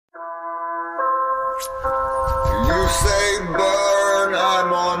You say burn,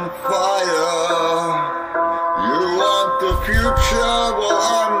 I'm on fire. You want the future, well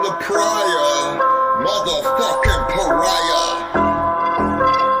I'm the prior. Motherfucking pariah.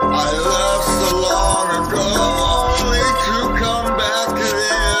 I left so long ago, only to come back to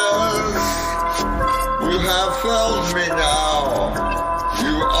this. You have failed me now,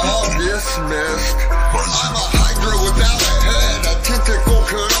 you are dismissed. I'm a hydra without a head, a tentacle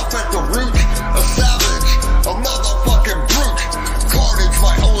cut off at the root. A savage, a motherfucking brute. Carnage,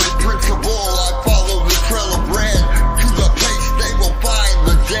 my only principle. I follow the trail of red. To the place they will find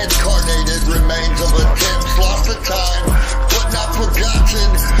the dead carnated remains of attempts lost to time, but not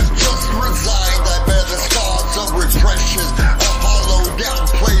forgotten, just resigned. I bear the scars of repression, a hollow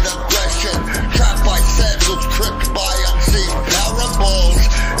downplayed aggression. Trapped by sandals, tripped by unseen parables,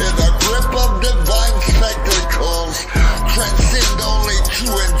 in the grip of divine spectacles. Transcend only to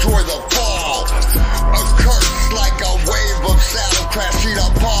enjoy the fall. A curse like a wave of sound crashing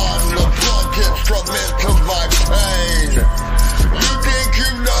upon the blunt instrument of my pain. You think you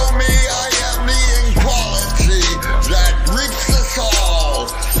know me? I am the inequality that reaps us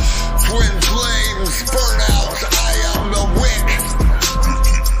all. Twin flames, burnout, I am the wick.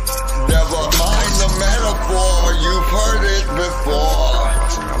 Never mind the metaphor, you've heard it before.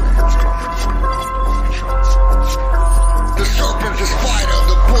 The serpent, the spider,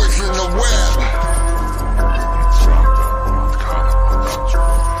 the poison, the web.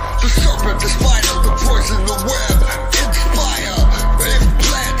 The serpent, the spider, the poison, the web. Inspire,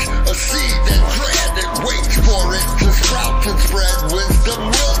 implant a seed and dread. It waits for it to sprout and spread. Wisdom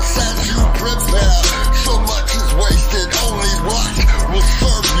wilts as you prepare. So much is wasted, only what will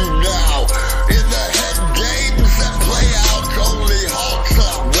serve you now. In the head games that play out, only hawks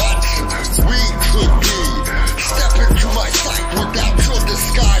at what we could be. Step into my sight without your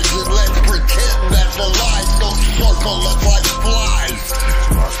disguise, and let's pretend that the lies don't circle us like flies.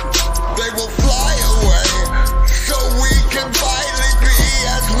 They will fly away, so we can finally be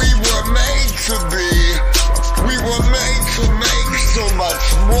as we were made to be. We were made to make so much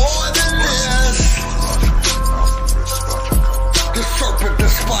more than this. The serpent, the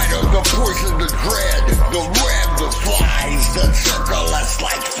spider, the poison, the dread, the web, the flies that circle us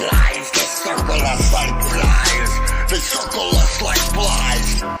like flies. They circle us like flies. They circle us like